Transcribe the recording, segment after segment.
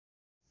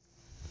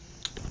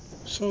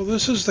So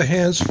this is the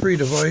hands-free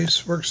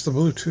device, works the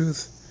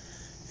Bluetooth,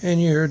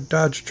 and your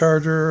Dodge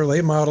Charger,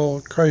 late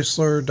model,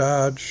 Chrysler,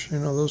 Dodge,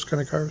 those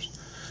kind of cars.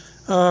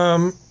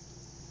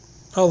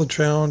 All the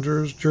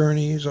Challengers,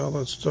 Journeys, all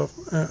that stuff.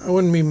 I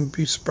wouldn't even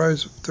be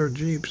surprised if they're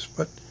Jeeps,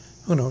 but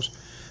who knows.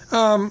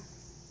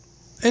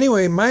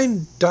 Anyway,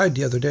 mine died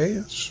the other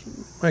day.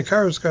 My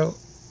car's got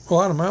a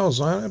lot of miles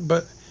on it,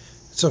 but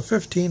it's a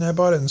 15. I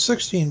bought it in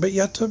 16, but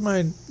yet to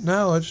my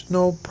knowledge,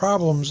 no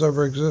problems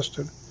ever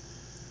existed.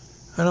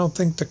 I don't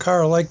think the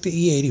car liked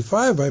the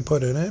E85 I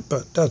put in it,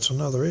 but that's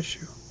another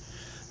issue.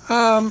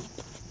 And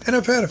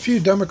I've had a few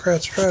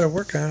Democrats try to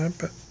work on it,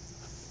 but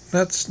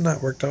that's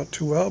not worked out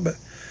too well. But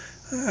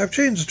I've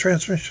changed the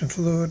transmission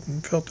fluid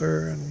and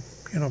filter and,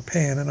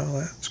 pan and all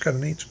that. It's got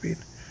an 8-speed.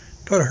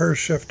 Put a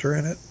Hurst shifter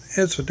in it.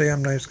 It's a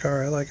damn nice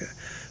car. I like it.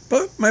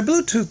 But my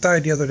Bluetooth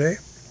died the other day,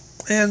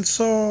 and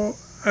so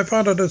I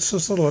found out it's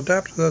this little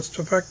adapter that's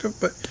defective,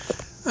 but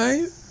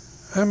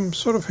I'm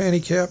sort of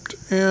handicapped,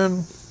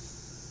 and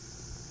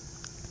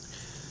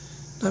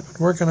I've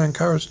been working on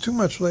cars too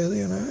much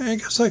lately, and I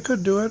guess I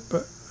could do it,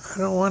 but I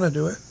don't want to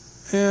do it,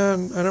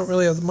 and I don't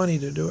really have the money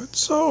to do it.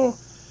 So,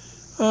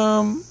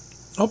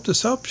 hope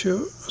this helps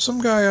you.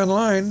 Some guy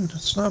online,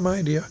 it's not my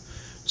idea,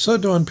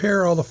 said to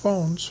unpair all the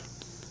phones.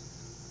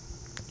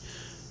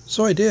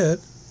 So I did,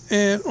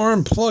 or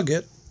unplug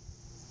it,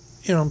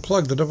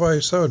 unplug the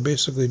device. That would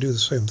basically do the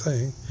same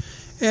thing.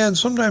 And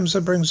sometimes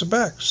it brings it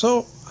back.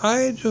 So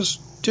I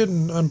just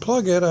didn't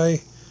unplug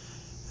it.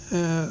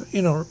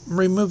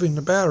 Removing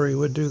the battery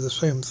would do the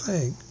same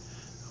thing.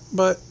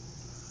 But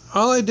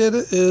all I did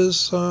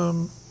is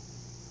unpair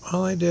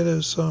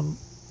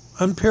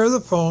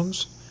the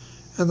phones,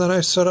 and then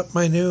I set up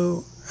my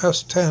new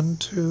S10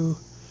 to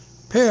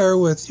pair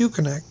with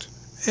Uconnect,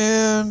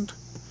 and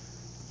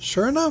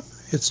sure enough,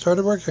 it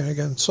started working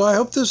again. So I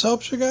hope this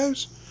helps you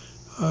guys.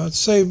 It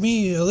saved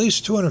me at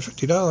least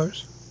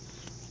 $250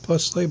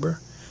 plus labor.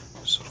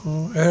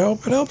 So I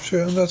hope it helps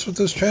you, and that's what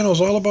this channel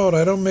is all about.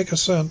 I don't make a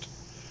cent.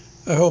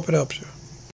 I hope it helps you.